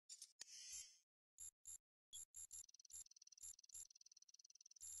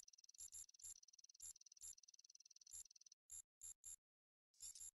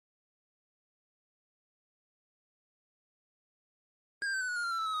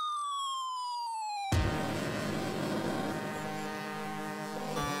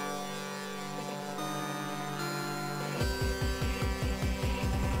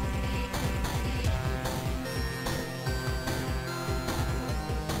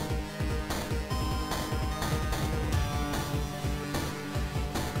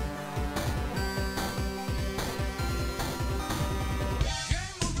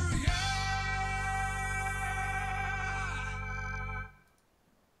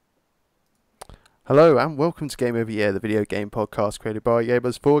Hello and welcome to Game Over Year, the video game podcast created by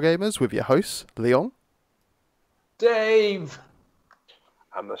gamers for gamers, with your hosts Leon, Dave!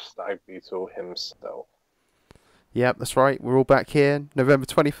 And the Stag Beetle himself. Yep, that's right. We're all back here, November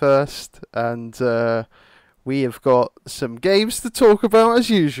 21st, and we have got some games to talk about as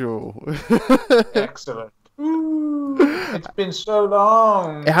usual. Excellent. Ooh, it's been so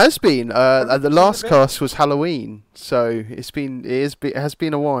long. It has been. The last been? cast was Halloween, so it has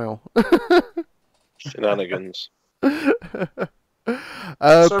been a while. Shenanigans. So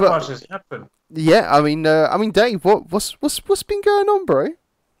But much has happened. yeah, I mean, Dave, what's been going on, bro?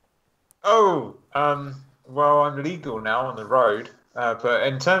 Oh, well, I'm legal now on the road, but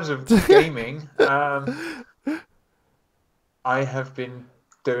in terms of gaming, I have been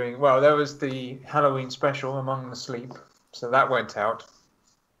doing well. There was the Halloween special, Among the Sleep, so that went out,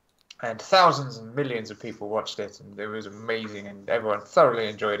 and thousands and millions of people watched it, and it was amazing, and everyone thoroughly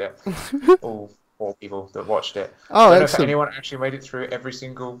enjoyed it. All four people that watched it. Oh, I don't know if excellent. anyone actually made it through every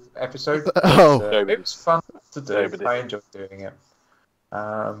single episode. Oh. But, it was fun to do. Nobody. I enjoyed doing it.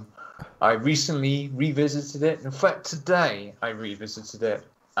 I recently revisited it. In fact, today I revisited it.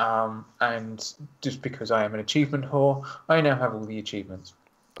 And just because I am an achievement whore, I now have all the achievements.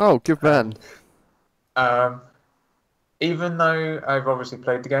 Oh, good man. Even though I've obviously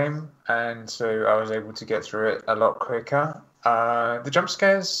played the game, and so I was able to get through it a lot quicker. The jump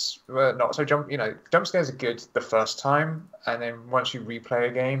scares were not so jump. Jump scares are good the first time, and then once you replay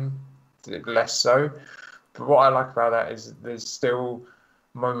a game, less so. But what I like about that is there's still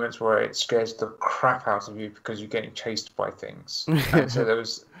moments where it scares the crap out of you because you're getting chased by things. And so there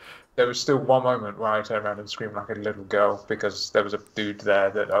was still one moment where I turned around and screamed like a little girl because there was a dude there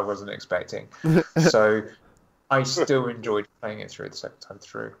that I wasn't expecting. So I still enjoyed playing it through the second time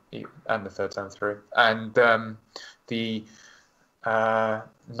through and the third time through. And the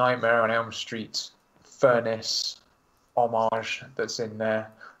Nightmare on Elm Street furnace homage that's in there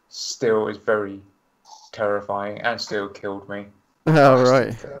still is very terrifying and still killed me. Oh,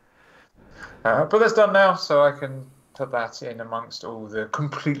 right. But that's done now, so I can put that in amongst all the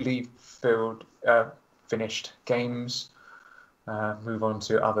completely finished games. Move on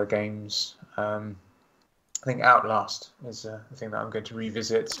to other games. I think Outlast is a thing that I'm going to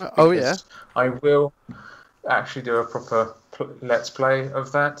revisit. Oh, yeah. I will actually do a proper Let's Play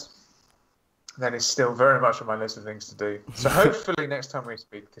of that. That is still very much on my list of things to do. So hopefully next time we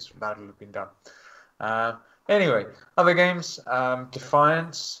speak, that'll have been done. Anyway, other games,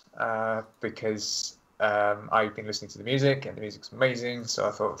 Defiance, because I've been listening to the music and the music's amazing, so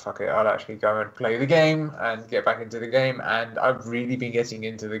I thought, fuck it, I'll actually go and play the game and get back into the game, and I've really been getting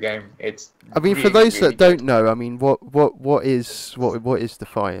into the game. It's I mean, really, for those really that don't know, I mean, what is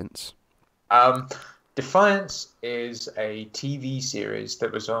Defiance? Defiance is a TV series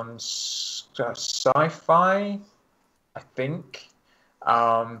that was on Sci-Fi, I think.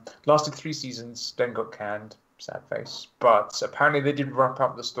 Lasted 3 seasons, then got canned. Sad face. But apparently they did wrap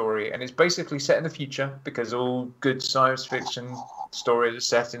up the story, and it's basically set in the future because all good science fiction stories are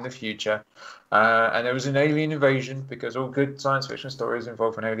set in the future. And there was an alien invasion because all good science fiction stories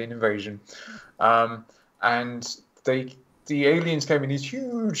involve an alien invasion. And the aliens came in these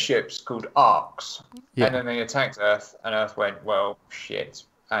huge ships called Arks, Yeah. and then they attacked Earth, and Earth went, well, shit.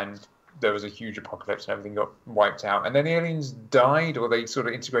 And there was a huge apocalypse and everything got wiped out. And then the aliens died, or they sort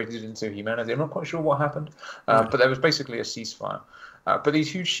of integrated into humanity. I'm not quite sure what happened, but there was basically a ceasefire. But these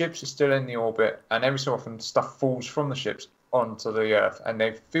huge ships are still in the orbit, and every so often stuff falls from the ships onto the Earth, and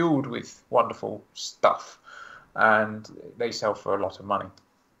they're filled with wonderful stuff, and they sell for a lot of money.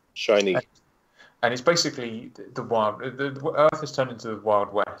 Shiny. And it's basically the Earth has turned into the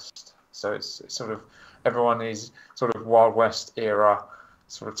Wild West. So it's sort of, everyone is sort of Wild West era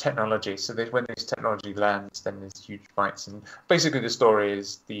sort of technology. So when this technology lands, then there's huge fights. And basically the story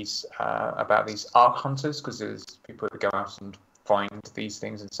is about these Ark hunters, because there's people that go out and find these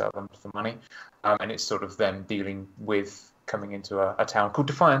things and sell them for money. And it's sort of them dealing with coming into a town called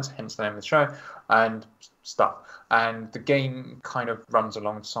Defiance, hence the name of the show, and stuff. And the game kind of runs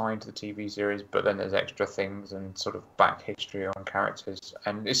alongside the TV series, but then there's extra things and sort of back history on characters.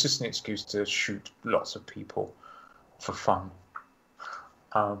 And it's just an excuse to shoot lots of people for fun.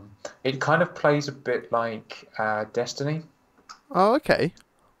 It kind of plays a bit like Destiny. Oh, okay.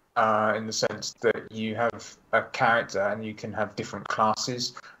 In the sense that you have a character and you can have different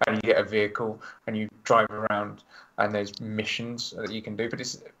classes, and you get a vehicle and you drive around, and there's missions that you can do.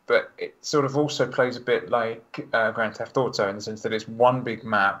 But it sort of also plays a bit like Grand Theft Auto, in the sense that it's one big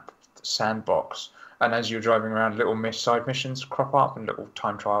map, sandbox, and as you're driving around, little side missions crop up and little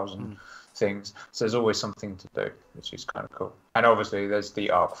time trials and things. So there's always something to do, which is kind of cool. And obviously, there's the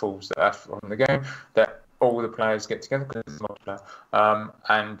Arc Falls that are from the game that all the players get together because it's multiplayer.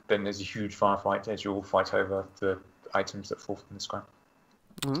 And then there's a huge firefight as you all fight over the items that fall from the sky.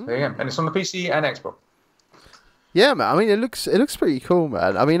 So there you go. And it's on the PC and Xbox. Yeah, man. I mean, it looks pretty cool,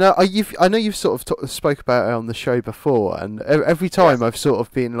 man. I mean, I know you've sort of spoke about it on the show before, and every time I've sort of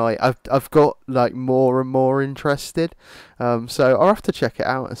been like, I've got like more and more interested. So I'll have to check it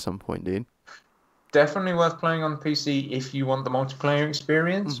out at some point, dude. Definitely worth playing on the PC if you want the multiplayer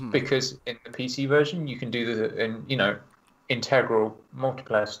experience, because in the PC version you can do the integral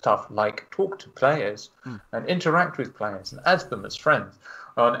multiplayer stuff like talk to players and interact with players and add them as friends.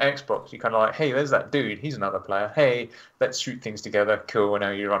 On Xbox, you kind of like, hey, there's that dude. He's another player. Hey, let's shoot things together. Cool. And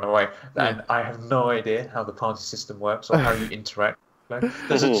now you run away. And I have no idea how the party system works or how you interact.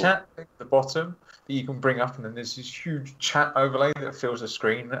 There's a chat at the bottom that you can bring up, and then there's this huge chat overlay that fills the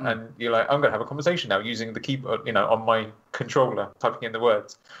screen. And you're like, I'm going to have a conversation now using the keyboard, on my controller, typing in the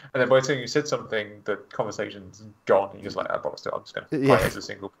words. And then by the time you said something, the conversation's gone. You're just like, oh, box it. I'm just going to play as a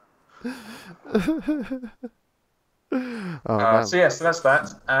single player. So that's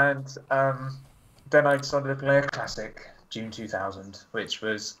that, and then I decided to play a classic, June 2000, which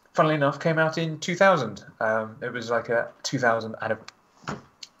was, funnily enough, came out in 2000. It was like a 2000, it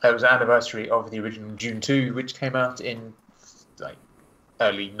was an anniversary of the original June 2, which came out in like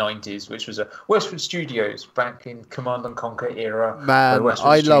early 90s, which was a Westwood Studios back in Command and Conquer era. Man,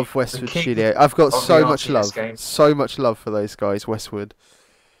 I love Westwood Studios. I've got so much love for those guys, Westwood.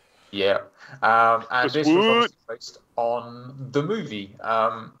 Yeah. And this was based on the movie.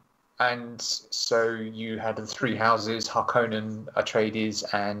 And so you had the three houses, Harkonnen, Atreides,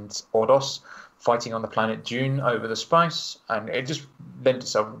 and Ordos, fighting on the planet Dune over the spice. And it just lent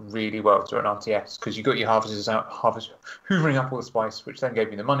itself really well to an RTS, because you got your harvesters out, hoovering up all the spice, which then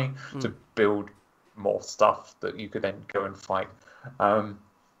gave you the money to build more stuff that you could then go and fight. I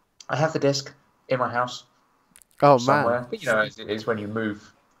have the disc in my house somewhere. Man. But as it is when you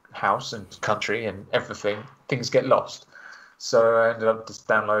move house and country and everything, things get lost. So I ended up just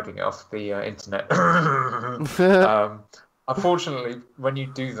downloading it off the internet. Unfortunately, when you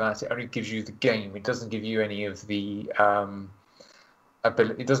do that, it only gives you the game. It doesn't give you any of the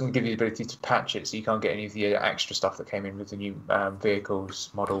ability. It doesn't give you the ability to patch it, so you can't get any of the extra stuff that came in with the new vehicles,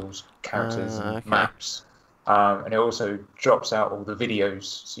 models, characters, and maps. And it also drops out all the videos,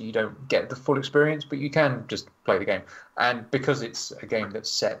 so you don't get the full experience, but you can just play the game. And because it's a game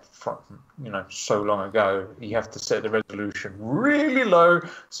that's set from so long ago, you have to set the resolution really low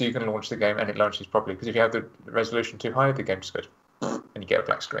so you can launch the game and it launches properly. Because if you have the resolution too high, the game just goes and you get a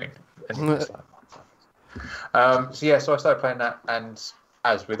black screen. And so I started playing that, and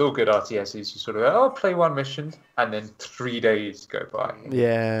as with all good RTSs, you sort of I'll play one mission, and then 3 days go by.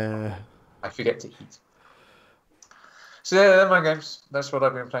 Yeah. I forget to eat. So they're my games. That's what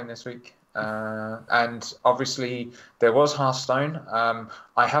I've been playing this week. And obviously there was Hearthstone.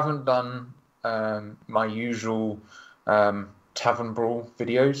 I haven't done my usual Tavern Brawl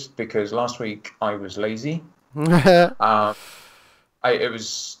videos because last week I was lazy. It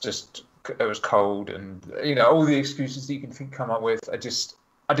was cold, and all the excuses that you can come up with. I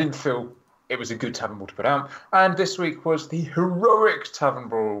didn't feel it was a good Tavern Brawl to put out. And this week was the heroic Tavern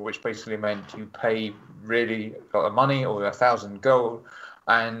Brawl, which basically meant you pay really a lot of money or 1,000 gold,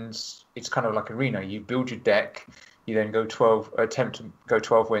 and it's kind of like Arena. You build your deck, you then go attempt to go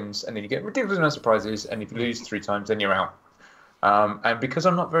 12 wins, and then you get ridiculous amounts of prizes, and if you lose 3 times, then you're out. And because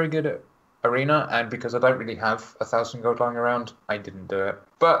I'm not very good at Arena, and because I don't really have 1,000 gold lying around, I didn't do it.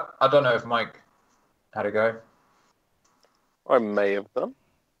 But I don't know if Mike had a go. I may have done.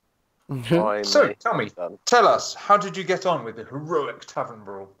 So tell us, how did you get on with the heroic Tavern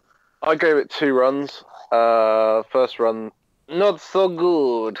Brawl? I gave it 2 runs. First run, not so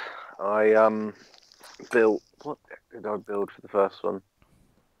good. I built. What did I build for the first one?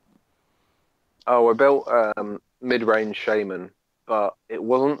 Oh, I built mid-range Shaman, but it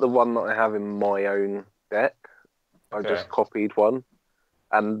wasn't the one that I have in my own deck. I just copied one,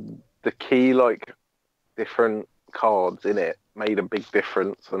 and the key different cards in it made a big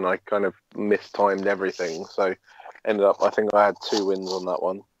difference, and I kind of mistimed everything. So ended up, I think I had 2 wins on that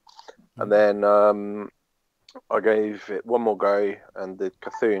one. And then I gave it one more go and did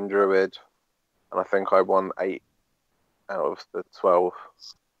Cthulhu Druid, and I think I won 8 out of the 12.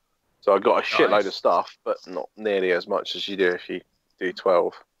 So I got a shitload of stuff, but not nearly as much as you do if you do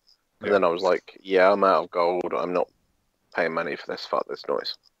 12. And then I was like, yeah, I'm out of gold. I'm not paying money for this. Fuck this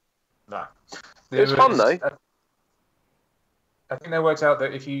noise. No. It was fun, though. I think they worked out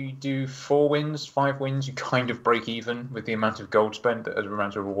that if you do 4 wins, 5 wins, you kind of break even with the amount of gold spent as the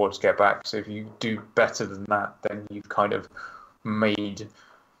amount of rewards get back. So if you do better than that, then you've kind of made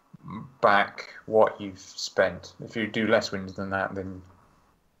back what you've spent. If you do less wins than that, then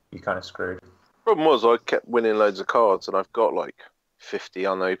you're kind of screwed. Problem was, I kept winning loads of cards, and I've got like 50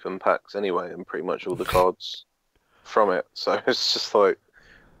 unopened packs anyway, and pretty much all the cards from it. So it's just like,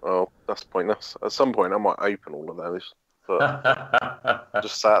 oh, that's pointless. At some point, I might open all of those, but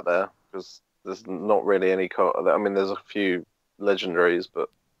just sat there because there's not really any card. I mean, there's a few legendaries, but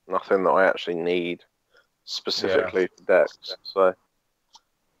nothing that I actually need specifically for decks. So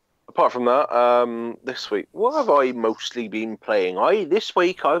apart from that, this week, what have I mostly been playing? This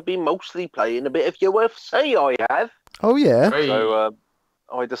week I've been mostly playing a bit of UFC. I have. Oh yeah. So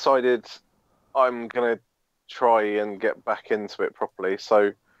I decided I'm gonna try and get back into it properly.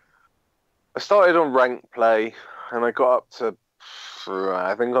 So I started on rank play, and I got up to,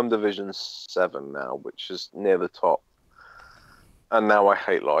 I think I'm Division 7 now, which is near the top. And now I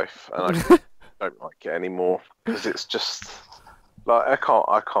hate life, and I don't like it anymore because it's just like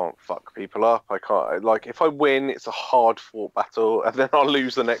I can't fuck people up. I can't, like, if I win, it's a hard fought battle, and then I'll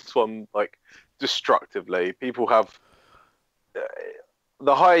lose the next one like destructively. People have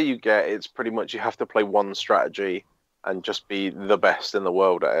the higher you get, it's pretty much you have to play one strategy and just be the best in the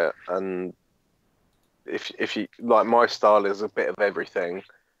world at it. And if you like, my style is a bit of everything,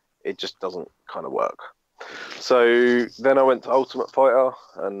 it just doesn't kind of work. So then I went to Ultimate Fighter,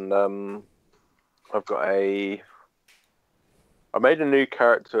 and I made a new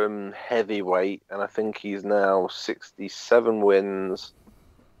character in heavyweight, and I think he's now 67 wins.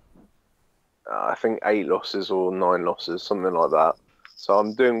 I think 8 losses or 9 losses, something like that. So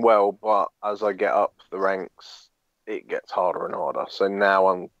I'm doing well, but as I get up the ranks, it gets harder and harder. So now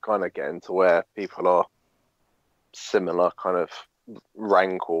I'm kind of getting to where people are similar kind of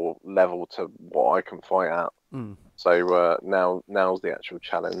rank or level to what I can fight at. Mm. So now's the actual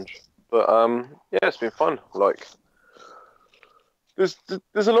challenge. But yeah, it's been fun. Like, there's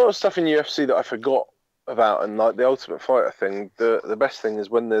a lot of stuff in UFC that I forgot about, and like the Ultimate Fighter thing, the best thing is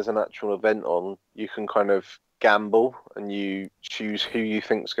when there's an actual event on, you can kind of gamble and you choose who you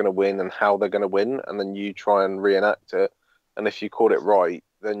think's going to win and how they're going to win, and then you try and reenact it. And if you call it right,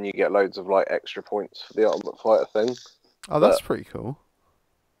 then you get loads of like extra points for the Ultimate Fighter thing. Oh, that's pretty cool.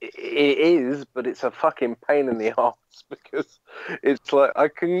 It is, but it's a fucking pain in the arse because it's like I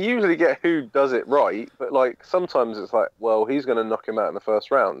can usually get who does it right, but like sometimes it's like, well, he's going to knock him out in the first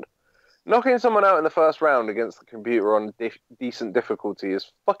round. Knocking someone out in the first round against the computer on decent difficulty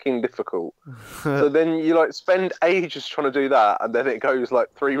is fucking difficult. So then you like spend ages trying to do that, and then it goes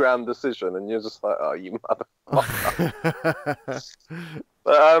like 3-round decision, and you're just like, oh, you motherfucker.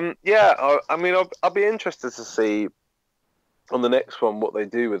 But yeah, I mean, I'll be interested to see on the next one what they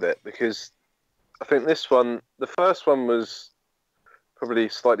do with it, because I think this one, the first one was probably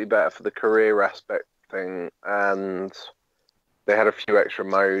slightly better for the career aspect thing, and they had a few extra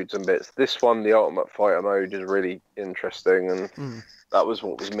modes and bits. This one, the Ultimate Fighter mode, is really interesting, and that was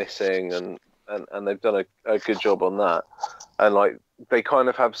what was missing, and they've done a good job on that. And like they kind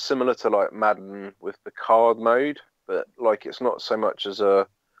of have similar to like Madden with the card mode, but like it's not so much as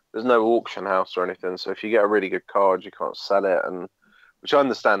there's no auction house or anything. So if you get a really good card, you can't sell it, and which I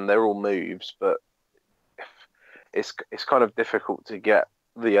understand they're all moves, but it's kind of difficult to get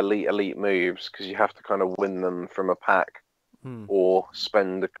the elite moves because you have to kind of win them from a pack. Or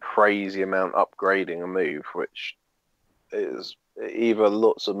spend a crazy amount upgrading a move, which is either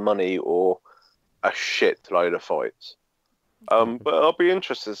lots of money or a shit load of fights. But I'll be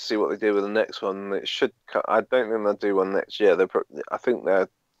interested to see what they do with the next one. It should. I don't think they'll do one next year. I think their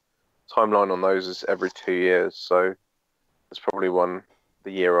timeline on those is every 2 years, so there's probably one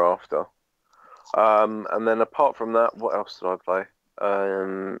the year after. And then apart from that, what else did I play?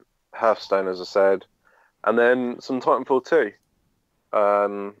 Hearthstone, as I said. And then some Titanfall 2,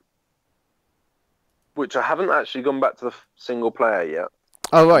 which I haven't actually gone back to the single player yet.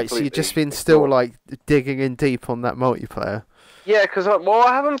 Oh, right, so you've just been still like digging in deep on that multiplayer. Yeah, because I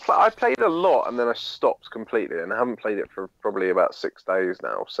haven't. I played a lot and then I stopped completely, and I haven't played it for probably about 6 days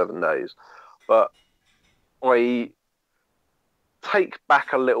now, 7 days. But I take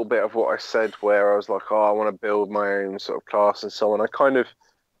back a little bit of what I said, where I was like, oh, I want to build my own sort of class and so on. I kind of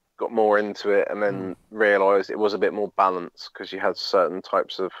got more into it and then realized it was a bit more balanced because you had certain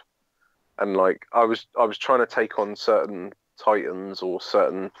types of, and like I was trying to take on certain titans or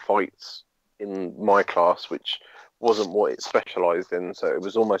certain fights in my class which wasn't what it specialized in, so it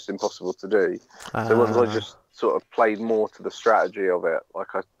was almost impossible to do. So once I just sort of played more to the strategy of it,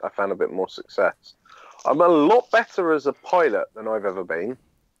 like I found a bit more success. I'm a lot better as a pilot than I've ever been.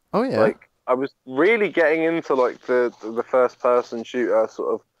 Oh yeah. Like I was really getting into like the first person shooter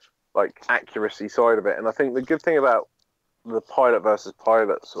sort of like accuracy side of it, and I think the good thing about the pilot versus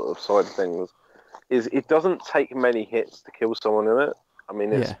pilot sort of side of things is it doesn't take many hits to kill someone in it. I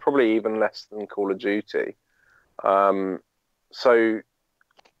mean, it's probably even less than Call of Duty. So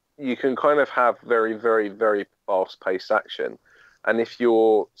you can kind of have very, very, very fast-paced action. And if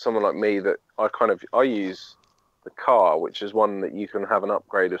you're someone like me, that I use the car, which is one that you can have an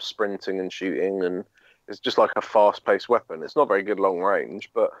upgrade of sprinting and shooting, and it's just like a fast-paced weapon. It's not very good long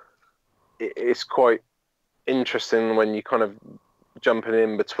range, but it's quite interesting when you kind of jumping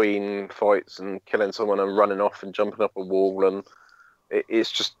in between fights and killing someone and running off and jumping up a wall, and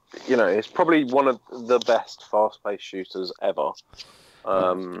it's just, it's probably one of the best fast-paced shooters ever.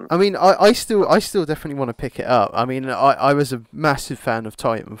 I mean, I still definitely want to pick it up. I mean, I was a massive fan of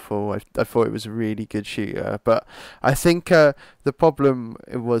Titanfall. I thought it was a really good shooter, but I think the problem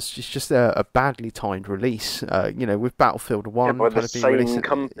was just a badly timed release. With Battlefield 1 by kind the of being same released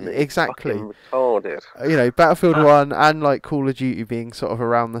company. exactly. Fucking retarded. Battlefield 1 and like Call of Duty being sort of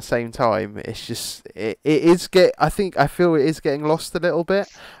around the same time. It's just I feel it is getting lost a little bit.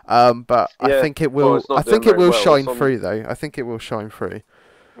 But I think it will. I think it will shine through though. I think it will shine through.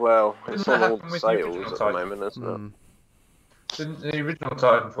 Well, it's on all the sales at the moment, isn't it? Didn't the original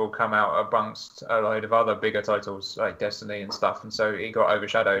Titanfall come out amongst a load of other bigger titles like Destiny and stuff, and so it got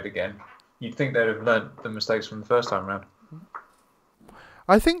overshadowed again? You'd think they'd have learnt the mistakes from the first time around.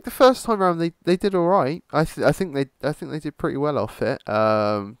 I think the first time around they did all right. I think they did pretty well off it.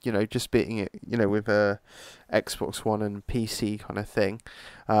 Just beating it, with a Xbox One and PC kind of thing.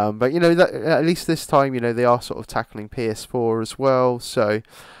 But that, at least this time, they are sort of tackling PS4 as well. So,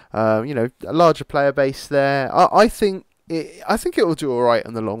 a larger player base there. I think it will do all right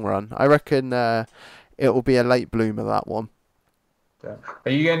in the long run. I reckon it will be a late bloomer, that one. Yeah.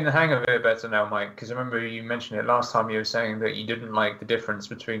 Are you getting the hang of it better now, Mike? Because I remember you mentioned it last time. You were saying that you didn't like the difference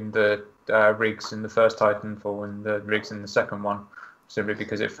between the rigs in the first Titanfall and the rigs in the second one, simply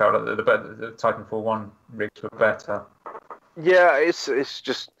because it felt like the Titanfall 1 rigs were better. Yeah, it's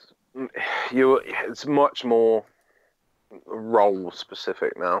just it's much more role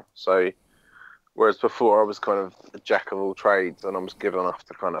specific now. So whereas before I was kind of a jack of all trades and I was given enough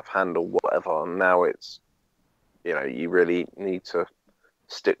to kind of handle whatever, and now it's you really need to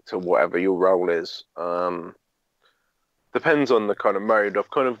stick to whatever your role is. Depends on the kind of mode.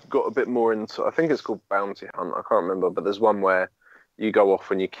 I've kind of got a bit more into, I think it's called Bounty Hunt. I can't remember, but there's one where you go off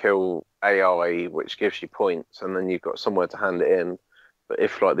and you kill AI, which gives you points, and then you've got somewhere to hand it in. But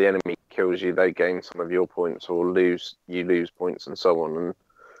if like the enemy kills you, they gain some of your points, or you lose points, and so on. And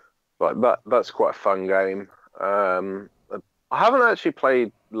like that's quite a fun game. I haven't actually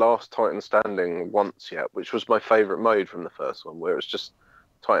played Last Titan Standing once yet, which was my favourite mode from the first one, where it's just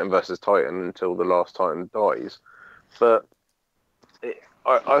Titan versus Titan until the last Titan dies. But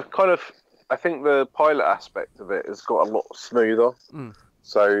I think the pilot aspect of it has got a lot smoother.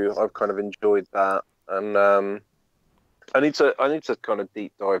 So I've kind of enjoyed that, and I need to kind of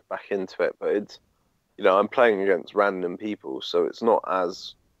deep dive back into it. But it's I'm playing against random people, so it's not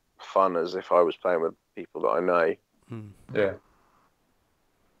as fun as if I was playing with people that I know. Yeah.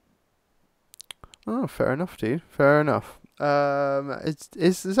 Oh, fair enough, dude. Fair enough.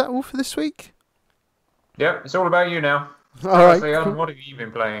 Is that all for this week? Yeah, it's all about you now. All right. Cool. What have you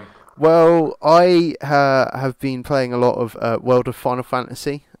been playing? Well, I have been playing a lot of World of Final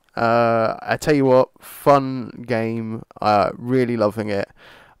Fantasy. I tell you what, fun game. Really loving it.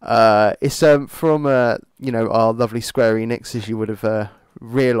 It's from our lovely Square Enix, as you would have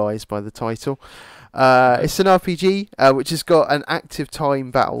realised by the title. It's an RPG which has got an active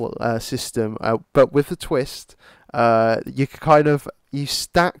time battle system, but with a twist. You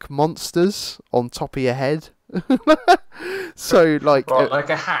stack monsters on top of your head. So like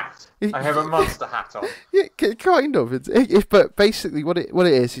a hat. I have a monster hat on. Yeah, kind of. But basically, what it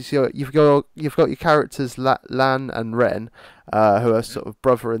is you've got your characters Lan and Ren, who are sort of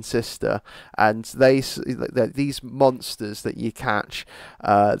brother and sister, and these monsters that you catch,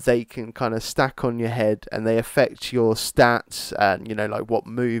 they can kind of stack on your head, and they affect your stats and like what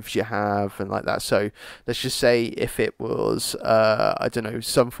moves you have and like that. So let's just say if it was I don't know,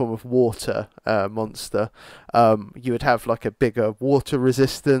 some form of water monster, you would have like a bigger water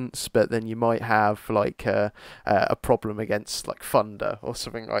resistance, but then you might have like a problem against like thunder or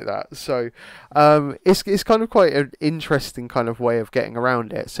something like that. So it's kind of quite an interesting kind of way of getting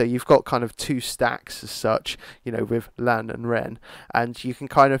around it. So you've got kind of two stacks as such, with Lan and Ren, and you can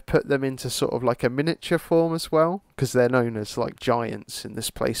kind of put them into sort of like a miniature form as well, because they're known as like giants in this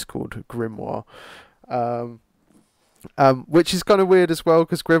place called Grimoire. Which is kind of weird as well,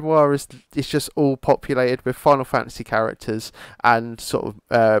 because Grimoire is just all populated with Final Fantasy characters and sort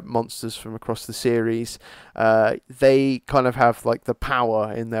of monsters from across the series. They kind of have like the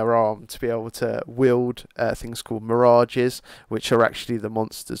power in their arm to be able to wield things called mirages, which are actually the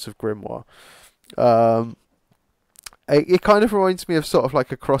monsters of Grimoire. It kind of reminds me of sort of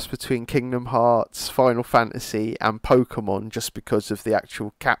like a cross between Kingdom Hearts, Final Fantasy, and Pokemon, just because of the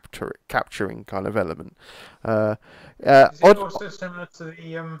actual capturing kind of element. Is it also similar to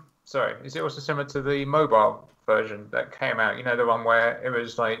the Is it also similar to the mobile version that came out? You know, the one where it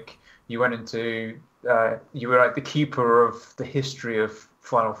was like you went into you were like the keeper of the history of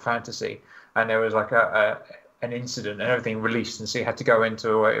Final Fantasy, and there was like an incident and everything released, and so you had to go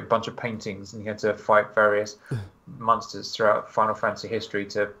into a bunch of paintings and you had to fight various monsters throughout Final Fantasy history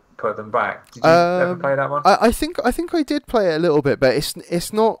to put them back. Did you ever play that one? I think I did play it a little bit, but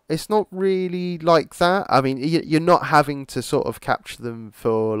it's not really like that. I mean, you're not having to sort of capture them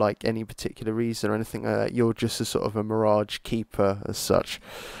for like any particular reason or anything like that. You're just a sort of a mirage keeper as such.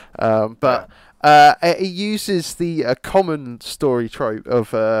 But it uses the common story trope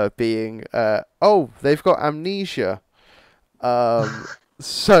of being they've got amnesia.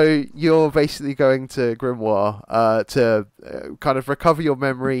 So you're basically going to Grimoire to kind of recover your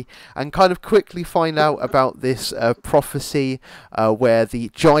memory and kind of quickly find out about this prophecy where the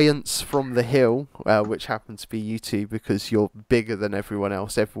giants from the hill, which happen to be you two because you're bigger than everyone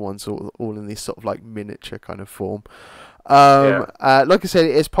else, everyone's all in this sort of like miniature kind of form. Like I said,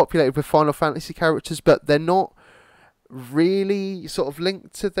 it is populated with Final Fantasy characters, but they're not really sort of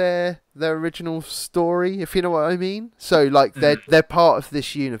linked to their original story, if you know what I mean. So like they're part of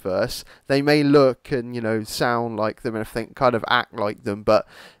this universe. They may look and sound like them and everything, kind of act like them, but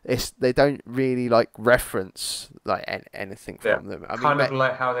they don't really like reference like anything from them. I mean,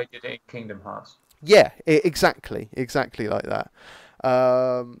 like how they did it in Kingdom Hearts. Yeah, exactly like that.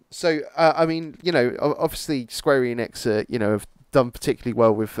 I mean, obviously Square Enix, have done particularly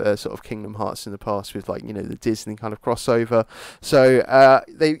well with sort of Kingdom Hearts in the past with like the Disney kind of crossover. So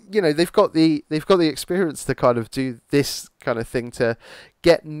they've got the experience to kind of do this kind of thing to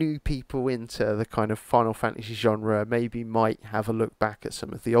get new people into the kind of Final Fantasy genre. Maybe might have a look back at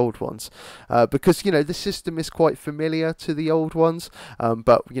some of the old ones because the system is quite familiar to the old ones,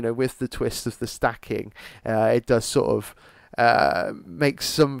 but with the twist of the stacking, it does sort of makes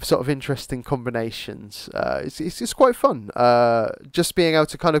some sort of interesting combinations. It's quite fun. Just being able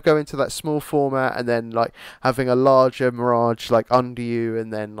to kind of go into that small format and then like having a larger mirage like under you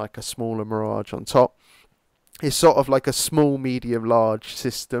and then like a smaller mirage on top. It's sort of like a small, medium, large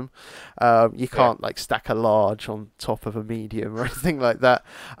system. You can't like stack a large on top of a medium or anything like that.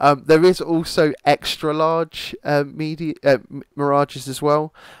 There is also extra large mirages as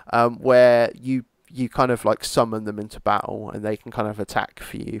well, where you kind of like summon them into battle and they can kind of attack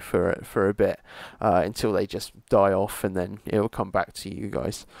for you for a bit until they just die off and then it'll come back to you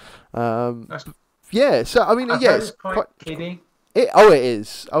guys. So I mean, it's quite kiddie. It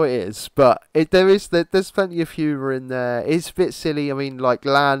is, but there's plenty of humour in there. It's a bit silly. I mean, like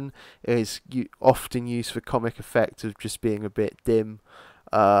Lan is often used for comic effect of just being a bit dim.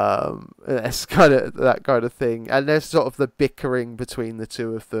 It's kind of that kind of thing, and there's sort of the bickering between the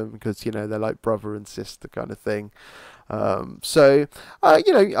two of them because they're like brother and sister kind of thing. I'm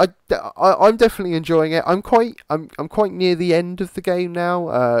definitely enjoying it. I'm quite near the end of the game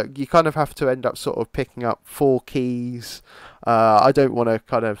now. You kind of have to end up sort of picking up 4 keys. I don't want to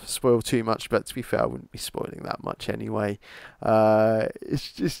kind of spoil too much, but to be fair, I wouldn't be spoiling that much anyway.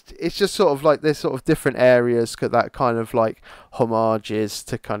 It's just sort of like there's sort of different areas that kind of like homages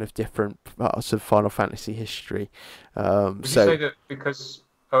to kind of different parts of Final Fantasy history. Would you say that because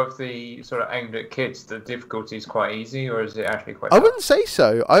of the sort of aimed at kids, the difficulty is quite easy, or is it actually quite tough? I wouldn't say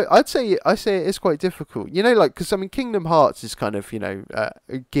so. I say it is quite difficult. Like because I mean Kingdom Hearts is kind of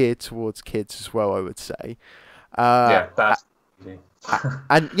geared towards kids as well. I would say. That's easy.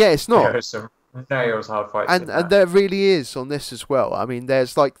 And it's not. There's some nails hard fights. And there really is on this as well. I mean,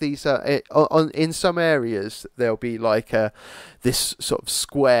 there's like these in some areas there'll be like this sort of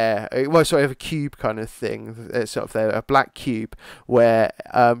square, of a cube kind of thing. It's sort of a black cube where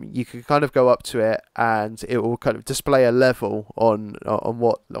you can kind of go up to it and it will kind of display a level on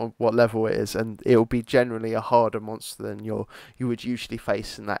what level it is, and it will be generally a harder monster than you would usually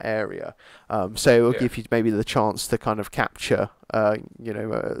face in that area. So it will give you maybe the chance to kind of capture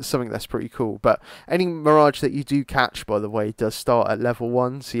something that's pretty cool. But any mirage that you do catch, by the way, does start at level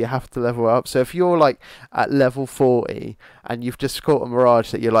 1, so you have to level up. So if you're like at level 40 and you've just caught a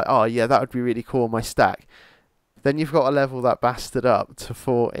mirage that you're like, oh yeah, that would be really cool on my stack, then you've got to level that bastard up to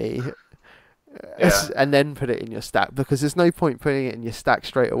 40. Yeah. and then put it in your stack, because there's no point putting it in your stack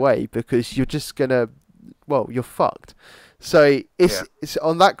straight away, because you're just gonna, well, you're fucked. So it's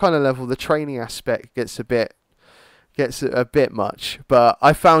on that kind of level. The training aspect gets a bit much, but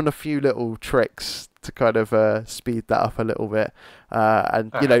I found a few little tricks to kind of speed that up a little bit,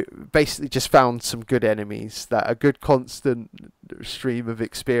 and basically just found some good enemies that a good constant stream of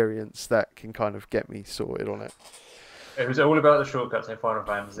experience that can kind of get me sorted on it. It was all about the shortcuts in Final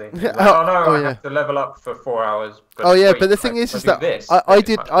Fantasy. I have to level up for 4 hours. But but the thing is that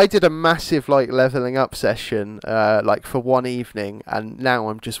I did a massive like leveling up session like for one evening, and now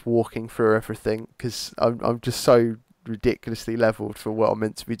I'm just walking through everything because I'm just so ridiculously leveled for what I'm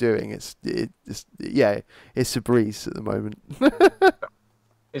meant to be doing. It's a breeze at the moment.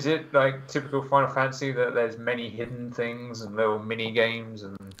 Is it like typical Final Fantasy that there's many hidden things and little mini games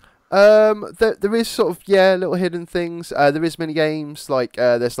and? There is sort of little hidden things. There is mini games like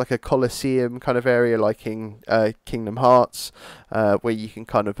there's like a Colosseum kind of area like in Kingdom Hearts, where you can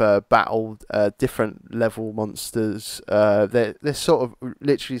kind of battle different level monsters. There's sort of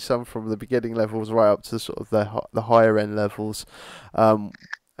literally some from the beginning levels right up to sort of the higher end levels,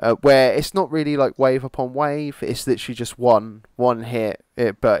 where it's not really like wave upon wave. It's literally just one hit.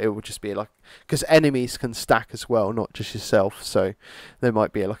 But it will just be like, because enemies can stack as well, not just yourself. So there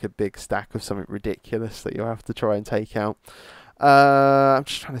might be like a big stack of something ridiculous that you'll have to try and take out. I'm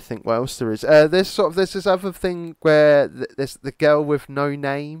just trying to think what else there is. There's this other thing where there's the girl with no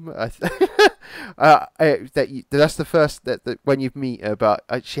name. That's the first that when you meet her, but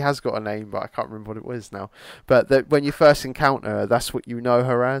she has got a name, but I can't remember what it was now. But when you first encounter her, that's what you know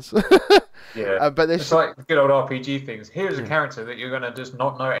her as. Yeah, but it's like good old RPG things. Here's a character that you're gonna just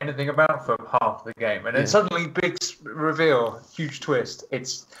not know anything about for half the game, and then suddenly big reveal, huge twist.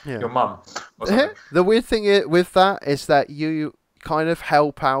 It's your mum. The weird thing with that is that you kind of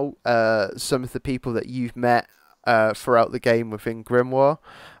help out some of the people that you've met throughout the game within Grimoire,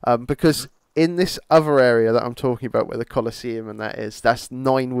 because in this other area that I'm talking about, where the Colosseum and that's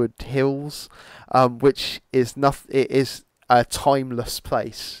Ninewood Hills, which is nothing. It is a timeless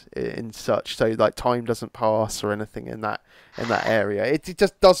place in such, so like time doesn't pass or anything in that area. It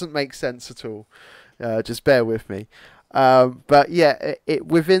just doesn't make sense at all. Just bear with me. But yeah,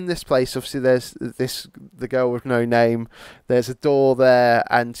 within this place, obviously there's the girl with no name. There's a door there,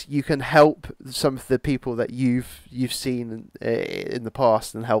 and you can help some of the people that you've seen in the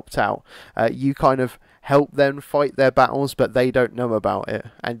past and helped out. You kind of help them fight their battles, but they don't know about it,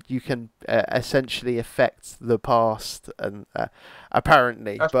 and you can essentially affect the past. And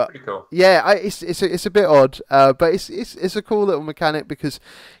apparently, that's pretty cool. Yeah, it's a bit odd, but it's a cool little mechanic, because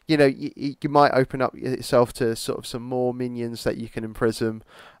you might open up yourself to sort of some more minions that you can imprison,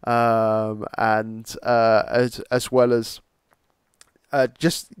 and as well as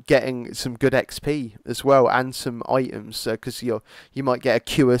just getting some good XP as well, and some items, because you might get a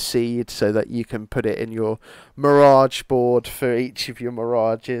cure seed so that you can put it in your Mirage board for each of your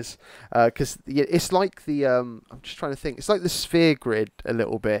Mirages, because it's like the I'm just trying to think, it's like the sphere grid a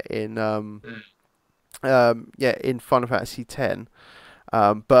little bit in in Final Fantasy X,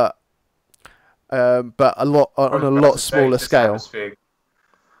 but a lot on a lot smaller scale.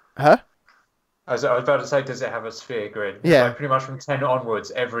 Huh? I was about to say, does it have a sphere grid? Yeah. Like pretty much from 10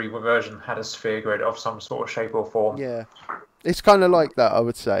 onwards, every version had a sphere grid of some sort of shape or form. Yeah. It's kind of like that, I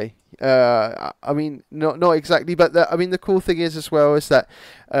would say. I mean, not exactly, but the cool thing is as well is that,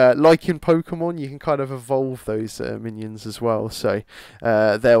 like in Pokemon, you can kind of evolve those minions as well. So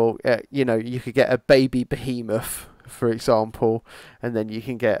they'll, you could get a baby behemoth, for example, and then you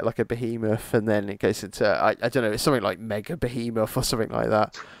can get like a behemoth, and then it goes into I don't know, it's something like Mega Behemoth or something like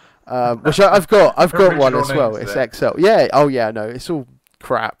that. Which I've got one as well. It's XL. Yeah. Oh yeah. No, it's all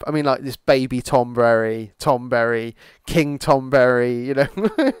crap. I mean, like this baby Tomberry, King Tomberry.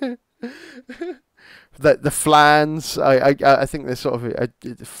 The flans. I think there's sort of a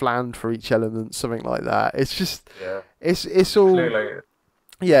flan for each element, something like that. It's just it's all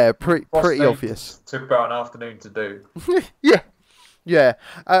pretty obvious. Took about an afternoon to do. Yeah,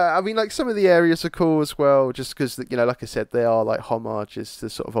 I mean, like some of the areas are cool as well, just because like I said, they are like homages to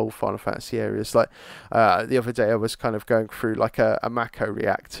sort of old Final Fantasy areas. Like the other day, I was kind of going through like a Mako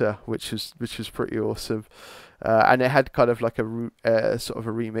reactor, which was pretty awesome, and it had kind of like a sort of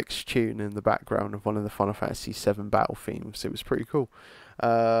a remixed tune in the background of one of the Final Fantasy VII battle themes. It was pretty cool.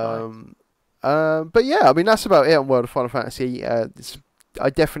 Nice. But yeah, I mean that's about it on World of Final Fantasy. I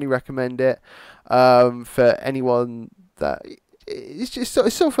definitely recommend it for anyone that. It's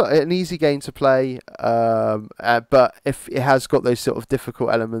sort of an easy game to play, but if it has got those sort of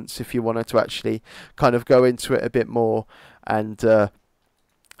difficult elements, if you wanted to actually kind of go into it a bit more and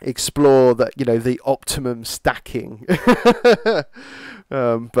explore that, the optimum stacking.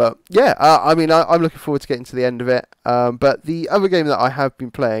 But yeah, I mean, I'm looking forward to getting to the end of it. But the other game that I have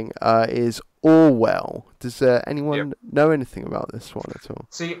been playing is Orwell. Does anyone know anything about this one at all?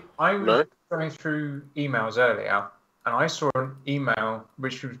 See, I was going through emails earlier, and I saw an email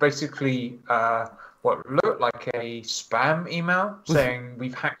which was basically what looked like a spam email saying,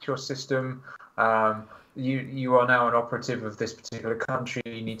 "We've hacked your system. You are now an operative of this particular country.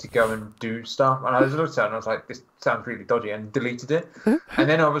 You need to go and do stuff." And I looked at it and I was like, "This sounds really dodgy," and deleted it. And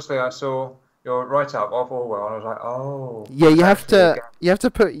then obviously I saw your write-up of Orwell, and I was like, "Oh." Yeah, you have to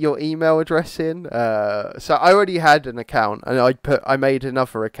put your email address in. So I already had an account, and I made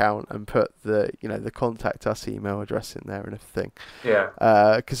another account and put the contact us email address in there and everything. Yeah.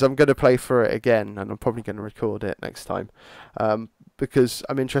 Because I'm going to play through it again, and I'm probably going to record it next time. Because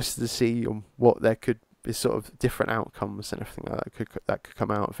I'm interested to see what there could be sort of different outcomes and everything like that could come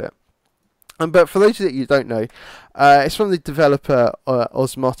out of it. But for those that you don't know, it's from the developer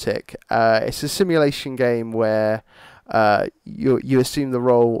Osmotic. It's a simulation game where you assume the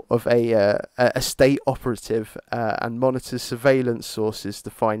role of a state operative and monitor surveillance sources to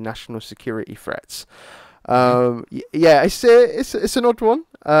find national security threats. Yeah, it's an odd one.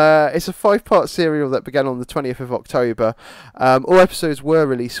 It's a 5-part serial that began on the 20th of October. All episodes were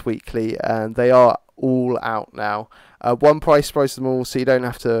released weekly, and they are all out now. One price buys them all, so you don't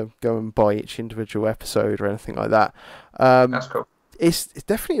have to go and buy each individual episode or anything like that. That's cool. It's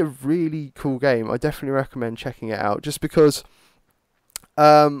definitely a really cool game. I definitely recommend checking it out, just because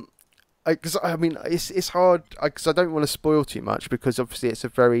because I mean it's hard because I don't want to spoil too much, because obviously it's a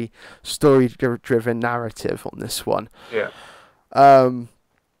very story-driven narrative on this one. Yeah. But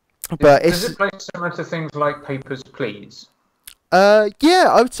does it play similar to things like Papers, Please? Yeah,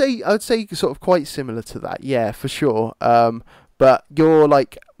 I would say sort of quite similar to that. Yeah, for sure. But you're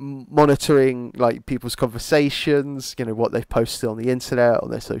like monitoring like people's conversations, what they've posted on the internet,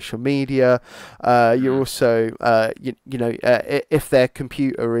 on their social media. You're also, if their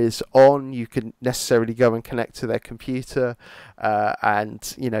computer is on, you can necessarily go and connect to their computer,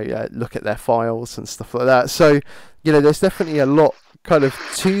 and look at their files and stuff like that. So, there's definitely a lot kind of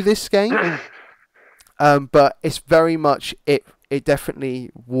to this game. But it's very much it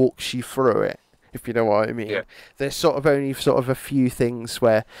definitely walks you through it, if you know what I mean. Yeah. There's sort of only sort of a few things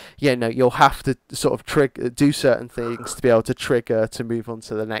where you'll have to sort of do certain things to be able to trigger to move on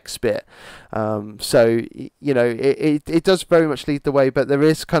to the next bit. So it does very much lead the way, but there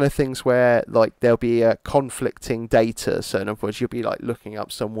is kind of things where like there'll be conflicting data. So in other words, you'll be like looking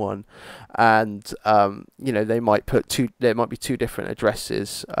up someone, and there might be two different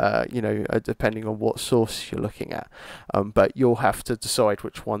addresses, depending on what source you're looking at. But you'll have to decide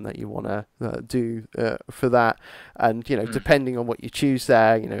which one that you want to do for that, and depending on what you choose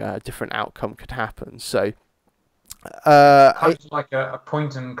there, a different outcome could happen. So kind of like a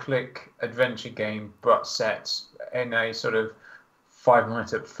point and click adventure game, but set in a sort of Five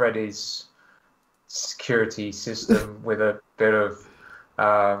Nights at Freddy's security system with a bit of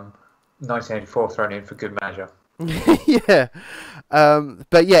 1984 thrown in for good measure. Yeah,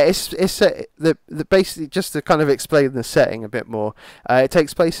 but yeah, it's the basically, just to kind of explain the setting a bit more. It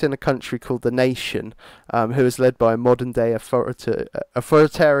takes place in a country called the Nation, who is led by a modern day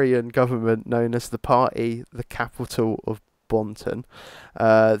authoritarian government known as the Party, the capital of Bonton.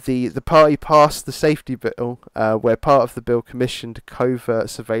 The party passed the safety bill, where part of the bill commissioned a covert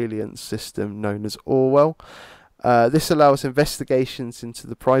surveillance system known as Orwell. This allows investigations into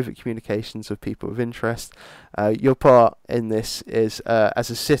the private communications of people of interest. Your part in this is as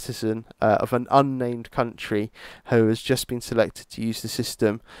a citizen of an unnamed country who has just been selected to use the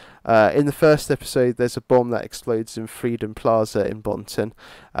system. In the first episode, there's a bomb that explodes in Freedom Plaza in Bonton,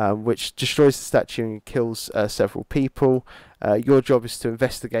 which destroys the statue and kills several people. Your job is to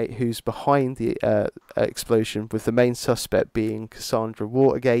investigate who's behind the explosion, with the main suspect being Cassandra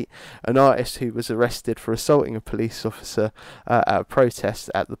Watergate, an artist who was arrested for assaulting a police officer at a protest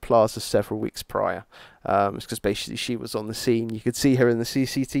at the plaza several weeks prior. Because basically she was on the scene. You could see her in the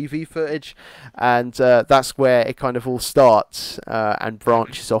CCTV footage, and that's where it kind of all starts and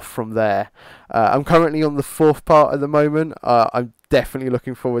branches off from there. I'm currently on the 4th part at the moment. I'm definitely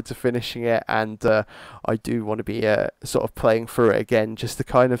looking forward to finishing it, and I do want to be sort of playing through it again, just to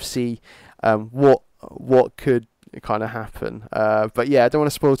kind of see what could kind of happen. But yeah, I don't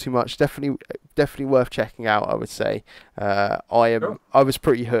want to spoil too much. Definitely worth checking out, I would say. Cool. I was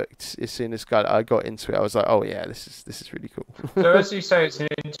pretty hooked as soon as I got into it. I was like, oh yeah, this is really cool. So as you say, it's an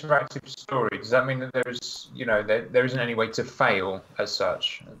interactive story. Does that mean that there isn't any way to fail as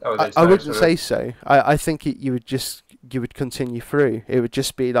such? I wouldn't say so. I think you would continue through. It would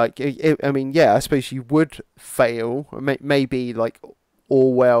just be like, I mean, yeah, I suppose you would fail. Maybe like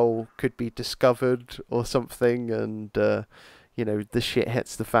Orwell could be discovered or something, and the shit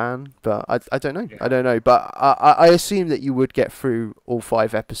hits the fan. But I don't know. Yeah. I don't know. But I assume that you would get through all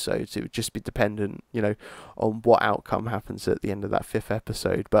 5 episodes. It would just be dependent, on what outcome happens at the end of that 5th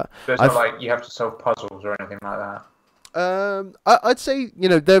episode. But it's not like you have to solve puzzles or anything like that. I'd say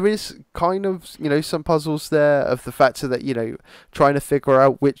there is kind of some puzzles there of the fact that trying to figure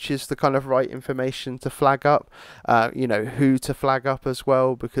out which is the kind of right information to flag up, who to flag up as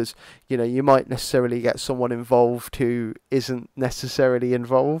well, because you might necessarily get someone involved who isn't necessarily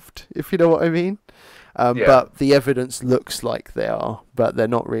involved, if you know what I mean. Yeah. But the evidence looks like they are, but they're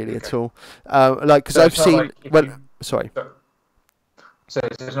not really at all. Because I've seen sorry. So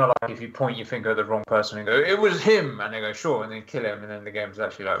it's not like if you point your finger at the wrong person and go, it was him, and they go, sure, and then kill him, and then the game's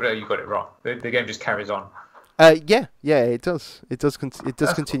actually like, no, you got it wrong. The game just carries on. Yeah, it does. It does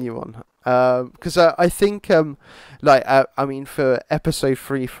continue on. Because I think, I mean, for episode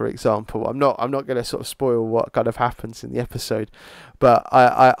 3, for example, I'm not going to sort of spoil what kind of happens in the episode, but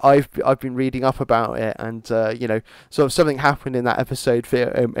I've been reading up about it, and sort of something happened in that episode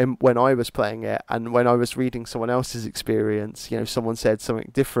when I was playing it, and when I was reading someone else's experience, someone said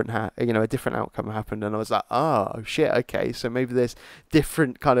something different, a different outcome happened, and I was like, oh shit, okay, so maybe there's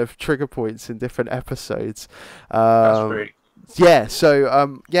different kind of trigger points in different episodes. That's great. Yeah, so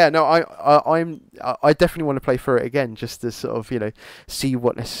I definitely want to play through it again, just to sort of see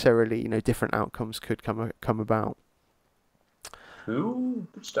what necessarily different outcomes could come about. Ooh,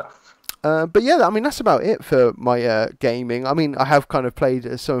 good stuff. But yeah, I mean that's about it for my gaming. I mean I have kind of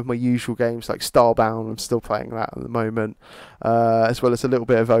played some of my usual games like Starbound. I'm still playing that at the moment, as well as a little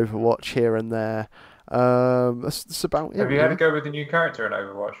bit of Overwatch here and there. That's about it. Have you had a go with the new character in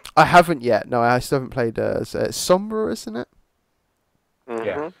Overwatch? I haven't yet. No, I still haven't played Sombra, isn't it?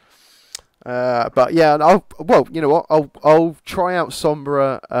 Yeah. But yeah, I'll try out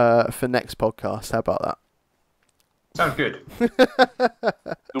Sombra for next podcast. How about that? Sounds good.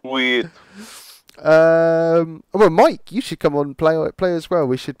 Weird. Well, Mike, you should come on and play as well.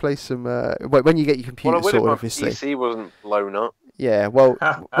 We should play some when you get your computer sorted, obviously. PC wasn't blown up. Yeah, well,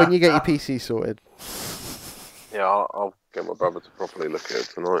 when you get your PC sorted. Yeah, I'll get my brother to properly look at it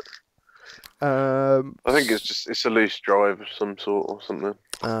tonight. I think it's a loose drive of some sort or something.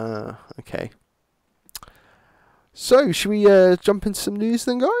 Okay. So, should we jump into some news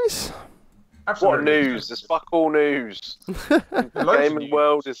then, guys? Absolutely. What news? There's fuck all news. The gaming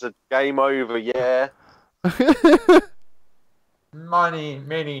world is a game over, yeah.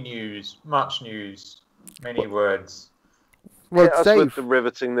 Many news, much news, many words. Well, Hit us Dave, with the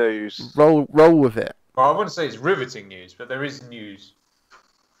riveting news. roll with it. Well, I wouldn't say it's riveting news, but there is news.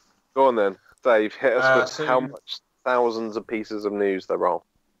 Go on then, Dave. Hit us with so how much thousands of pieces of news there are.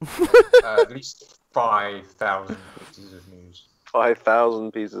 At least 5,000 pieces of news.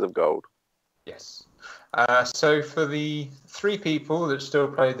 5,000 pieces of gold. Yes. So for the 3 people that still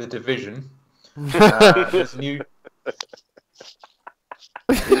play The Division, there's a new...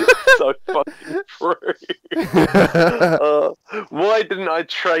 So fucking true. Why didn't I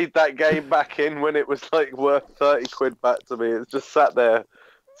trade that game back in when it was like worth 30 quid back to me? It's just sat there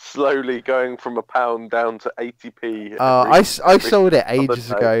slowly going from £1 down to 80p. I sold it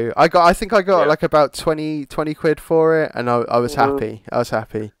ages ago. I think I got like about 20 quid for it, and I was happy. I was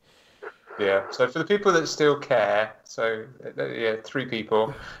happy. Yeah, so for the people that still care, 3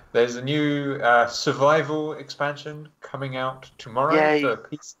 people, there's a new survival expansion coming out tomorrow for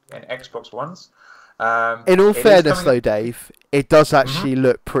PC and Xbox Ones. In all fairness, though, Dave, it does actually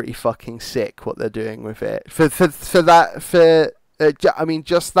look pretty fucking sick what they're doing with it. I mean,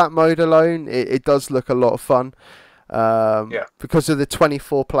 just that mode alone, it does look a lot of fun. Because of the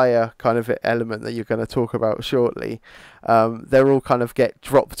 24-player kind of element that you're going to talk about shortly, they're all kind of get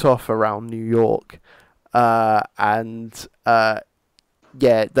dropped off around New York, and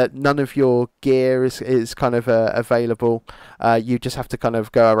that none of your gear is kind of available. You just have to kind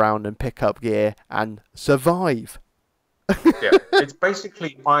of go around and pick up gear and survive. It's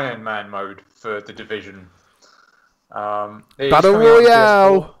basically Iron Man mode for The Division. Battle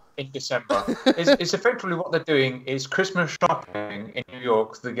Royale! In December. It's effectively what they're doing is Christmas shopping in New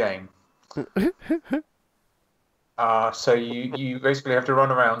York, the game. So you basically have to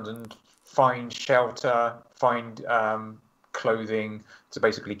run around and find shelter, find clothing to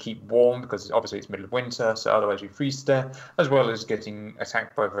basically keep warm, because obviously it's middle of winter, so otherwise you freeze to death, as well as getting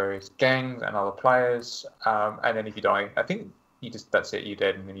attacked by various gangs and other players. And then if you die, I think that's it, you're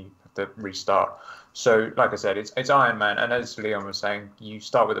dead, and then you have to restart. So, like I said, it's Iron Man, and as Leon was saying, you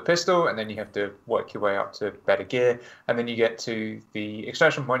start with a pistol, and then you have to work your way up to better gear, and then you get to the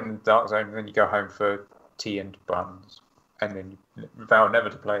extraction point in the Dark Zone, and then you go home for tea and buns, and then you vow never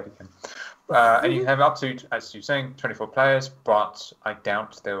to play it again. And you have up to, as you're saying, 24 players, but I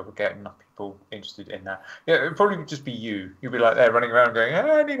doubt they'll get enough people interested in that. Yeah, it'll probably just be you. You'll be like there running around going, hey,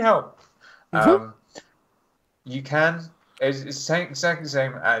 I need help. You can. It's exactly the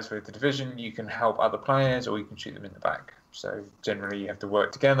same as with the Division. You can help other players, or you can shoot them in the back. So generally, you have to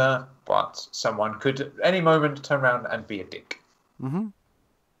work together, but someone could at any moment turn around and be a dick.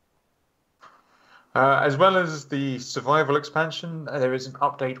 As well as the survival expansion, there is an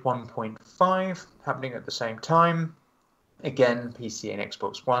update 1.5 happening at the same time. Again, PC and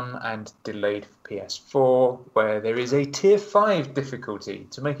Xbox One, and delayed for PS4, where there is a Tier 5 difficulty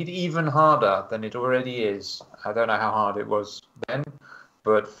to make it even harder than it already is. I don't know how hard it was then,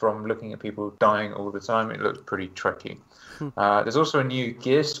 but from looking at people dying all the time, it looks pretty tricky. There's also a new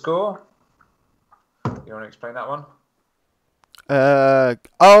gear score. You want to explain that one?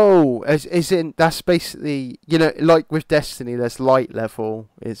 As in, that's basically, like with Destiny, there's light level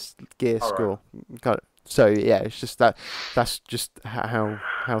is gear score. Right. Got it. So yeah, it's just that's just how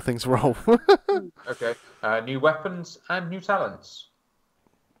things roll. Okay. New weapons and new talents.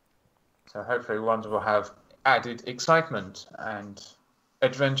 So hopefully ones will have added excitement and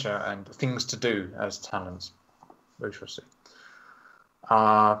adventure and things to do as talents. We shall see.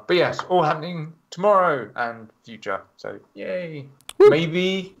 But yes, all happening tomorrow and future. So yay! Woo!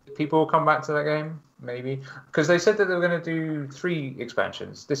 Maybe people will come back to that game. Maybe, because they said that they were going to do 3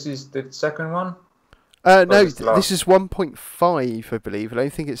 expansions. This is the second one. No, this is 1.5, I believe. I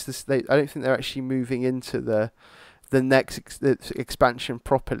don't think it's this. I don't think they're actually moving into the next expansion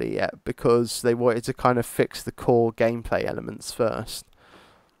properly yet, because they wanted to kind of fix the core gameplay elements first.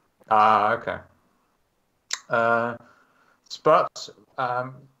 Okay. But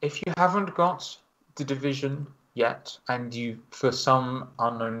if you haven't got the Division yet, and you for some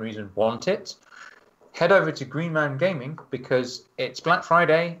unknown reason want it, head over to Green Man Gaming, because it's Black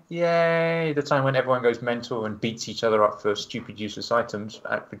Friday. Yay! The time when everyone goes mental and beats each other up for stupid, useless items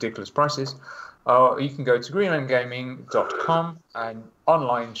at ridiculous prices. You can go to greenmangaming.com and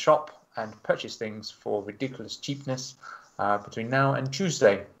online shop and purchase things for ridiculous cheapness between now and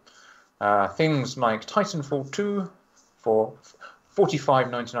Tuesday. Things like Titanfall 2 for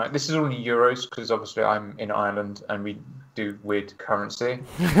 $45.99. This is all in euros, because obviously I'm in Ireland and we do weird currency.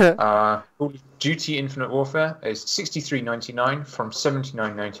 Call of Duty Infinite Warfare is $63.99 from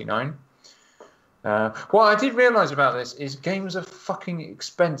 $79.99. What I did realise about this is games are fucking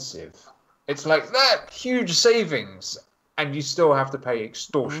expensive. It's like that huge savings, and you still have to pay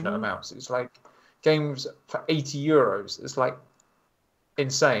extortionate amounts. It's like games for €80. It's like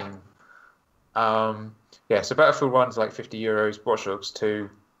insane. So Battlefield 1 is like €50. Watch Dogs 2,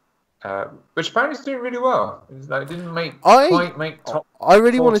 which apparently is doing really well. It didn't quite make top. I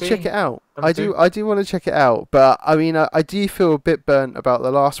really want to check it out. I do want to check it out, but I mean, I do feel a bit burnt about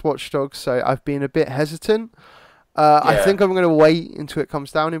the last Watch Dogs, so I've been a bit hesitant. I think I'm going to wait until it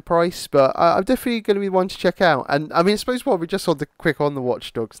comes down in price, but I'm definitely going to be one to check out. And I mean, I suppose what we just on the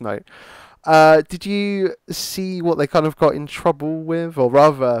Watch Dogs note. Did you see what they kind of got in trouble with, or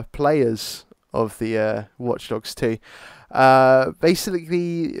rather, players of the Watch Dogs 2?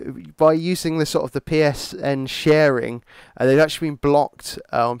 Basically, by using the sort of the PSN sharing, they've actually been blocked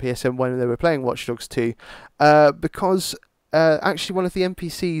on PSN when they were playing Watch Dogs 2, because actually one of the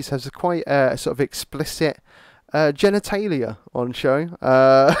NPCs has a quite sort of explicit genitalia on show.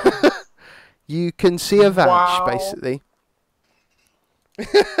 You can see a vag, basically.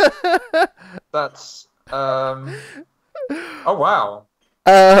 That's oh wow.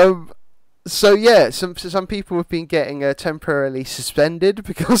 So yeah, some people have been getting temporarily suspended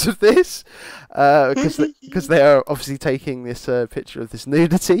because of this, because they are obviously taking this picture of this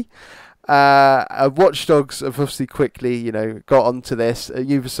nudity. Watch Dogs have obviously quickly, got onto this.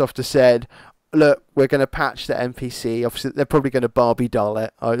 Ubisoft has said, look, we're going to patch the NPC. Obviously, they're probably going to Barbie doll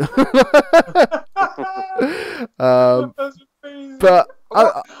it. But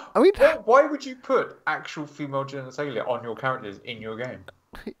I mean, why would you put actual female genitalia on your characters in your game?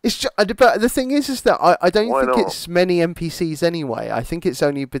 It's just, but the thing is that I don't think it's many NPCs anyway. I think it's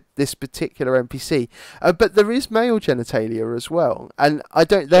only this particular NPC. But there is male genitalia as well, and I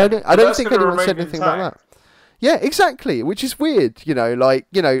don't think anyone said anything about that. Yeah, exactly. Which is weird, like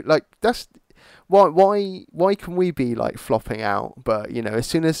that's why can we be like flopping out, but as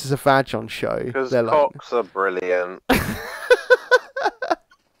soon as there's a vag on show, Because they're cocks are brilliant.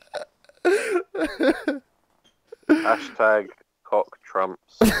 Hashtag cock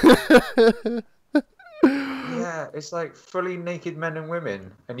trumps. Yeah, it's like fully naked men and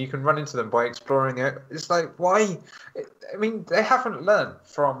women, and you can run into them by exploring it. It's like, why? I mean, they haven't learned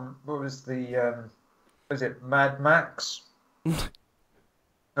from what was was it Mad Max?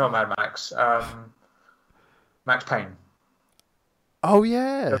 Not Mad Max. Max Payne. Oh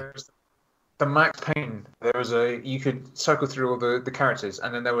yeah. There was the Max Payne. There was you could cycle through all the characters,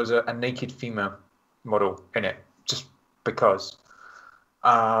 and then there was a naked female model in it, just because.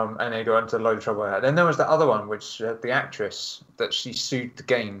 And they got into a load of trouble with that. Then there was the other one, which the actress that she sued the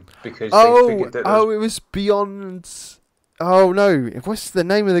game because they figured that it was Beyond. Oh no, what's the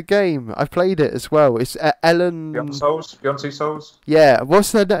name of the game? I played it as well. It's Ellen. Beyond Two Souls. Yeah,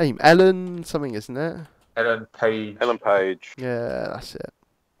 what's their name? Ellen something, isn't it? Ellen Page. Ellen Page. Yeah, that's it.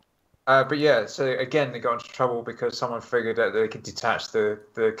 But yeah, so again, they got into trouble because someone figured out that they could detach the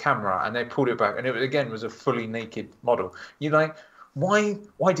camera, and they pulled it back, and it was a fully naked model. You're like, why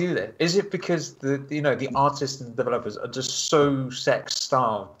do that? Is it because the artists and developers are just so sex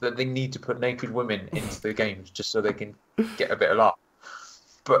starved that they need to put naked women into the games just so they can get a bit of luck?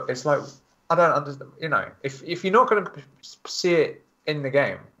 But it's like, I don't understand. If you're not going to see it in the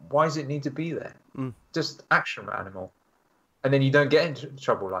game, why does it need to be there? Just action animal, and then you don't get into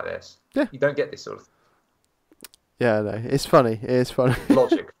trouble like this. Yeah, you don't get this sort of thing. Yeah, no, it's funny. It is funny.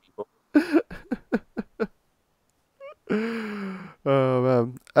 Logic, people. Oh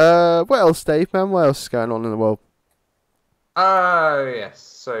man. What else, Dave? Man, what else is going on in the world? Yes.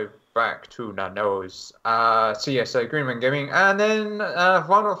 So back to Nanos. So Green Man Gaming, and then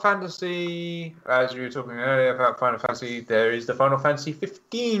Final Fantasy. As you were talking earlier about Final Fantasy, there is the Final Fantasy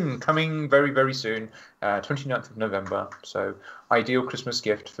 15 coming very, very soon, 29th of November. So ideal Christmas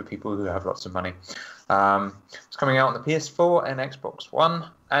gift for people who have lots of money. It's coming out on the PS4 and Xbox One.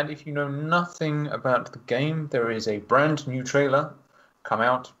 And if you know nothing about the game, there is a brand new trailer come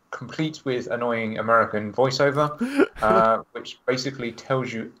out, complete with annoying American voiceover, which basically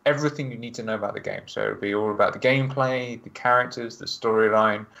tells you everything you need to know about the game. So it'll be all about the gameplay, the characters, the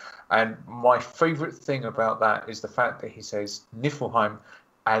storyline. And my favourite thing about that is the fact that he says Niflheim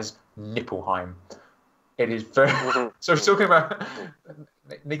as Nippelheim. It is very... So we're talking about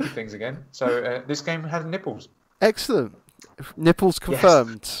naked things again. So this game has nipples. Excellent. Nipples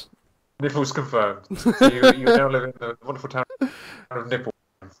confirmed. Yes. Nipples confirmed. So you now live in the wonderful town of Nipple.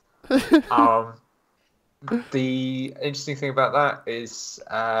 The interesting thing about that is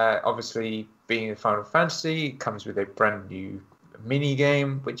obviously being in Final Fantasy, it comes with a brand new mini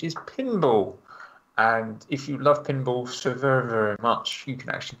game, which is pinball. And if you love pinball so very, very much, you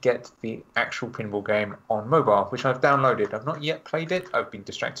can actually get the actual pinball game on mobile, which I've downloaded. I've not yet played it. I've been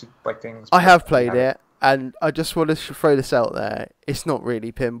distracted by things. I have played it, and I just want to throw this out there. It's not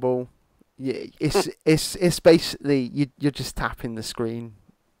really pinball. Yeah, it's basically you're just tapping the screen,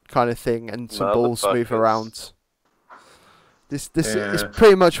 kind of thing, and some balls move around. This is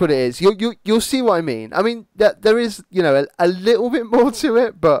pretty much what it is. You'll see what I mean. I mean there is a little bit more to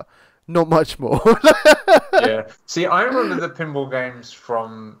it, but not much more. Yeah. See, I remember the pinball games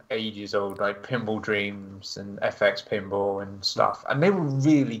from ages old, like Pinball Dreams and FX Pinball and stuff, and they were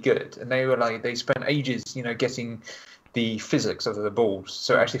really good. And they spent ages, getting the physics of the balls,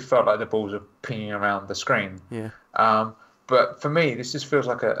 so it actually felt like the balls were pinging around the screen. Yeah. But for me, this just feels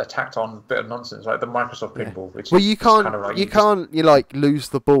like a tacked on bit of nonsense, like the Microsoft Pinball. Which you can't lose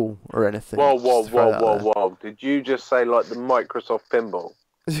the ball or anything. Whoa! Did you just say like the Microsoft Pinball?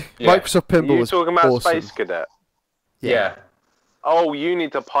 Yeah. Microsoft Pinball was talking about awesome. Space Cadet? Yeah. Oh, you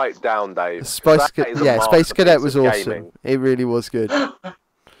need to pipe down, Dave. Space Cadet was awesome. Gaming. It really was good.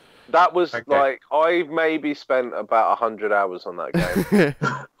 That was I've maybe spent about 100 hours on that game.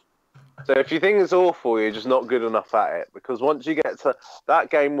 So if you think it's awful, you're just not good enough at it. Because once you get to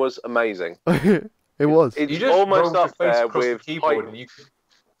that game, was amazing. It was. It's almost up there with keyboard.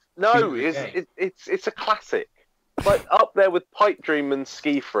 No, it's a classic. Like up there with Pipe Dream and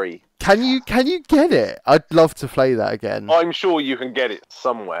Ski Free. Can you get it? I'd love to play that again. I'm sure you can get it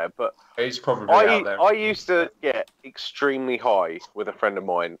somewhere, but it's probably out there. I used to get extremely high with a friend of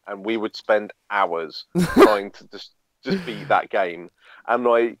mine, and we would spend hours trying to just beat that game, and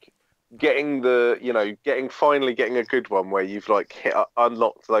like finally getting a good one where you've like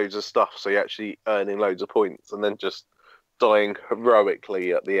unlocked loads of stuff, so you're actually earning loads of points, and then just dying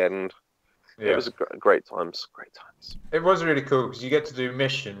heroically at the end. Yeah. It was great times. It was really cool because you get to do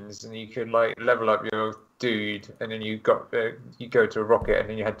missions and you could like level up your dude, and then you go to a rocket, and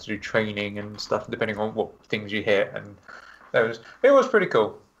then you had to do training and stuff depending on what things you hit, and it was pretty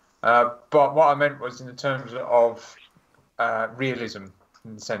cool. But what I meant was in terms of realism,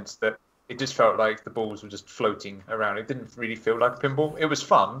 in the sense that it just felt like the balls were just floating around. It didn't really feel like a pinball. It was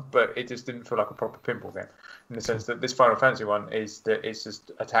fun, but it just didn't feel like a proper pinball game. In the sense that this Final Fantasy one is that it's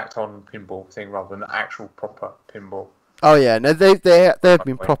just a tacked-on pinball thing rather than an actual proper pinball. Oh yeah, no, they've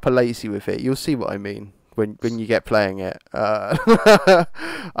been proper lazy with it. You'll see what I mean when you get playing it. It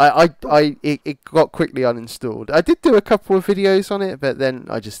got quickly uninstalled. I did do a couple of videos on it, but then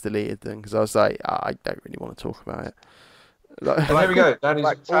I just deleted them because I was like, I don't really want to talk about it. Well, there we go. That is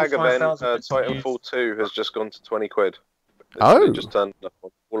Black Tiger Ben, Titanfall 2 has just gone to 20 quid. It just turned up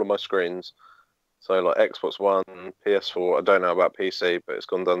on all of my screens. So like Xbox One, PS4, I don't know about PC, but it's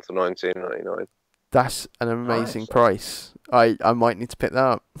gone down to $19.99. That's an amazing price. I might need to pick that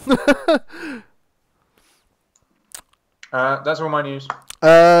up. That's all my news.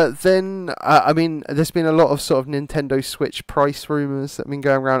 Then I mean, there's been a lot of sort of Nintendo Switch price rumors that have been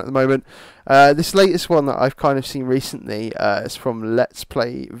going around at the moment. This latest one that I've kind of seen recently is from Let's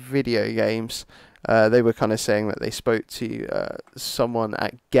Play Video Games. They were kind of saying that they spoke to someone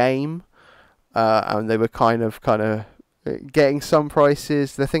at Game, and they were kind of getting some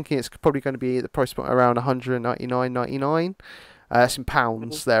prices. They're thinking it's probably going to be at the price point around $199.99. That's in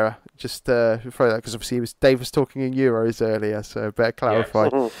pounds there. Just throw that because obviously Dave was talking in euros earlier, so better clarify.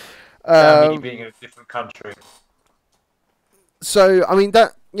 Me being in a different country. So I mean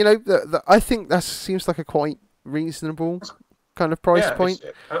that I think that seems like a quite reasonable kind of price point.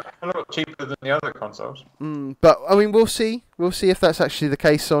 It's a lot cheaper than the other consoles. But I mean, we'll see if that's actually the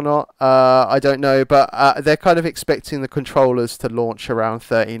case or not. I don't know, but they're kind of expecting the controllers to launch around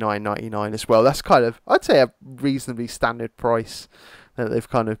 $39.99 as well. That's kind of, I'd say, a reasonably standard price that they've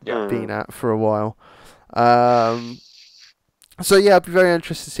kind of been at for a while. So yeah, I'd be very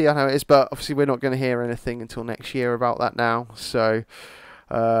interested to see how it is, but obviously we're not going to hear anything until next year about that now. So,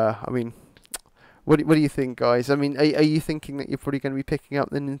 I mean, what do you think, guys? I mean, are you thinking that you're probably going to be picking up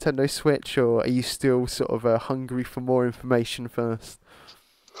the Nintendo Switch, or are you still sort of hungry for more information first?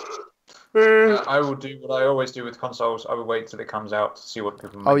 I will do what I always do with consoles. I will wait till it comes out to see what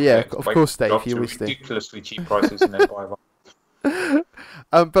people make. Oh yeah, of course, Dave. You always do. Ridiculously cheap prices and then buy one.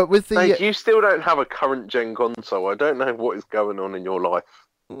 But with the Dave, you still don't have a current gen console. I don't know what is going on in your life.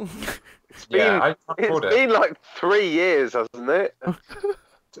 It's been like 3 years, hasn't it?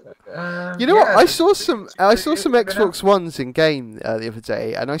 You know what? I saw some Xbox Ones in game the other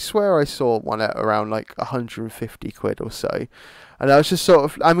day, and I swear I saw one at around like 150 quid or so. And I was just sort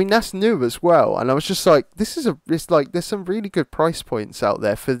of, I mean, that's new as well. And I was just like, there's some really good price points out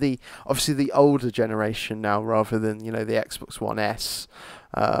there for obviously the older generation now, rather than the Xbox One S.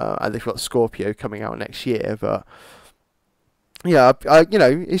 And they've got Scorpio coming out next year, but. Yeah,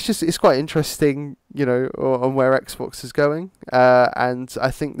 it's quite interesting, on where Xbox is going, and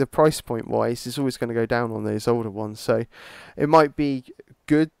I think the price point wise is always going to go down on those older ones, so it might be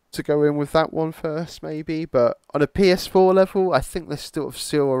good to go in with that one first, maybe. But on a PS4 level, I think they're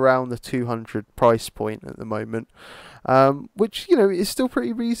still around the 200 price point at the moment, which is still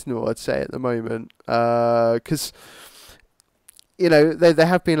pretty reasonable, I'd say, at the moment, because. They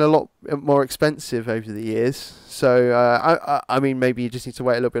have been a lot more expensive over the years. So, I mean, maybe you just need to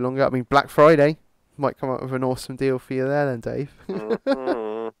wait a little bit longer. I mean, Black Friday might come up with an awesome deal for you there then, Dave.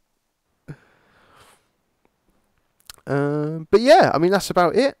 But yeah, I mean, that's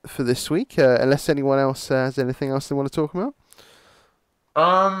about it for this week, unless anyone else has anything else they want to talk about.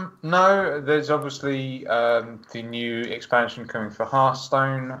 No, there's obviously the new expansion coming for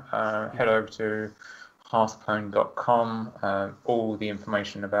Hearthstone. Head over to hearthstone.com. All the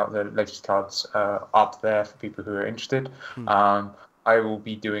information about the latest cards up there for people who are interested. I will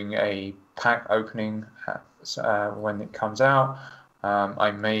be doing a pack opening when it comes out.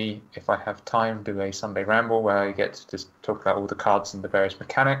 I may, if I have time, do a Sunday ramble where I get to just talk about all the cards and the various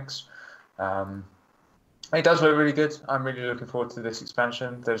mechanics. It does look really good. I'm really looking forward to this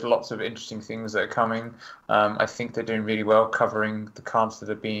expansion. There's lots of interesting things that are coming. I think they're doing really well covering the cards that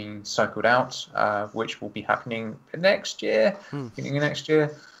are being cycled out, which will be happening next year, beginning of next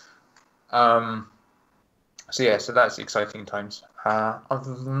year. So that's exciting times.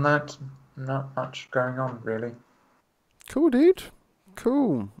 Other than that, not much going on, really. Cool, dude.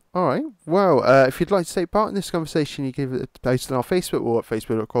 Cool. All right. Well, if you'd like to take part in this conversation, you can post on our Facebook or at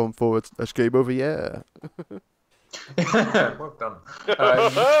facebook.com/GameOverYeah. Well done. You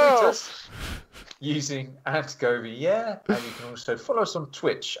can tweet us using @GoVyEah, and you can also follow us on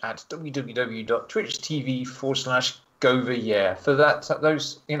Twitch at www.twitch.tv/GoVyEah. For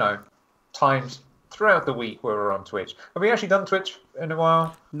those times throughout the week we're on Twitch. Have we actually done Twitch in a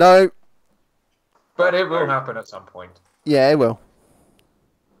while? No. But it will happen at some point. Yeah, it will.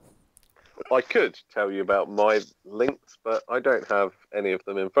 I could tell you about my links, but I don't have any of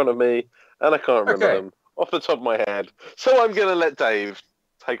them in front of me, and I can't remember them off the top of my head. So I'm going to let Dave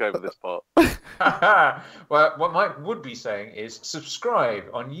take over this part. Well, what Mike would be saying is subscribe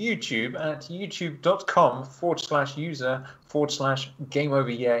on YouTube at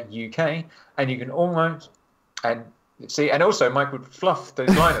youtube.com/user/GameOverYearUK, and you can almost and also Mike would fluff the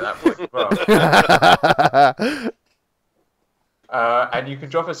line at that point as well. And you can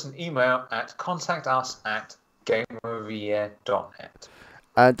drop us an email at contactus@gameoveryear.net.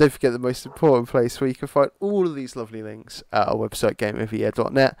 And don't forget the most important place where you can find all of these lovely links at our website,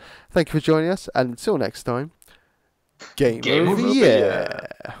 gameoveryear.net. Thank you for joining us, and until next time, Game Over Year.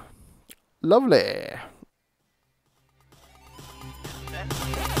 Lovely.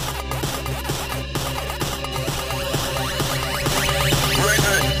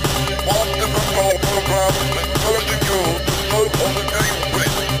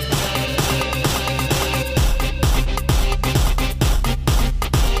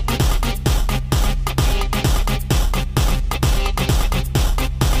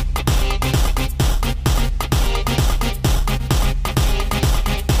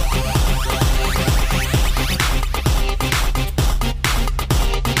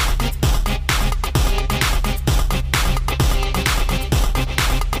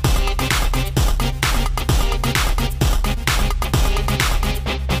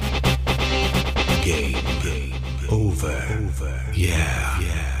 Game over.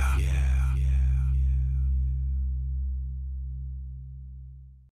 Yeah.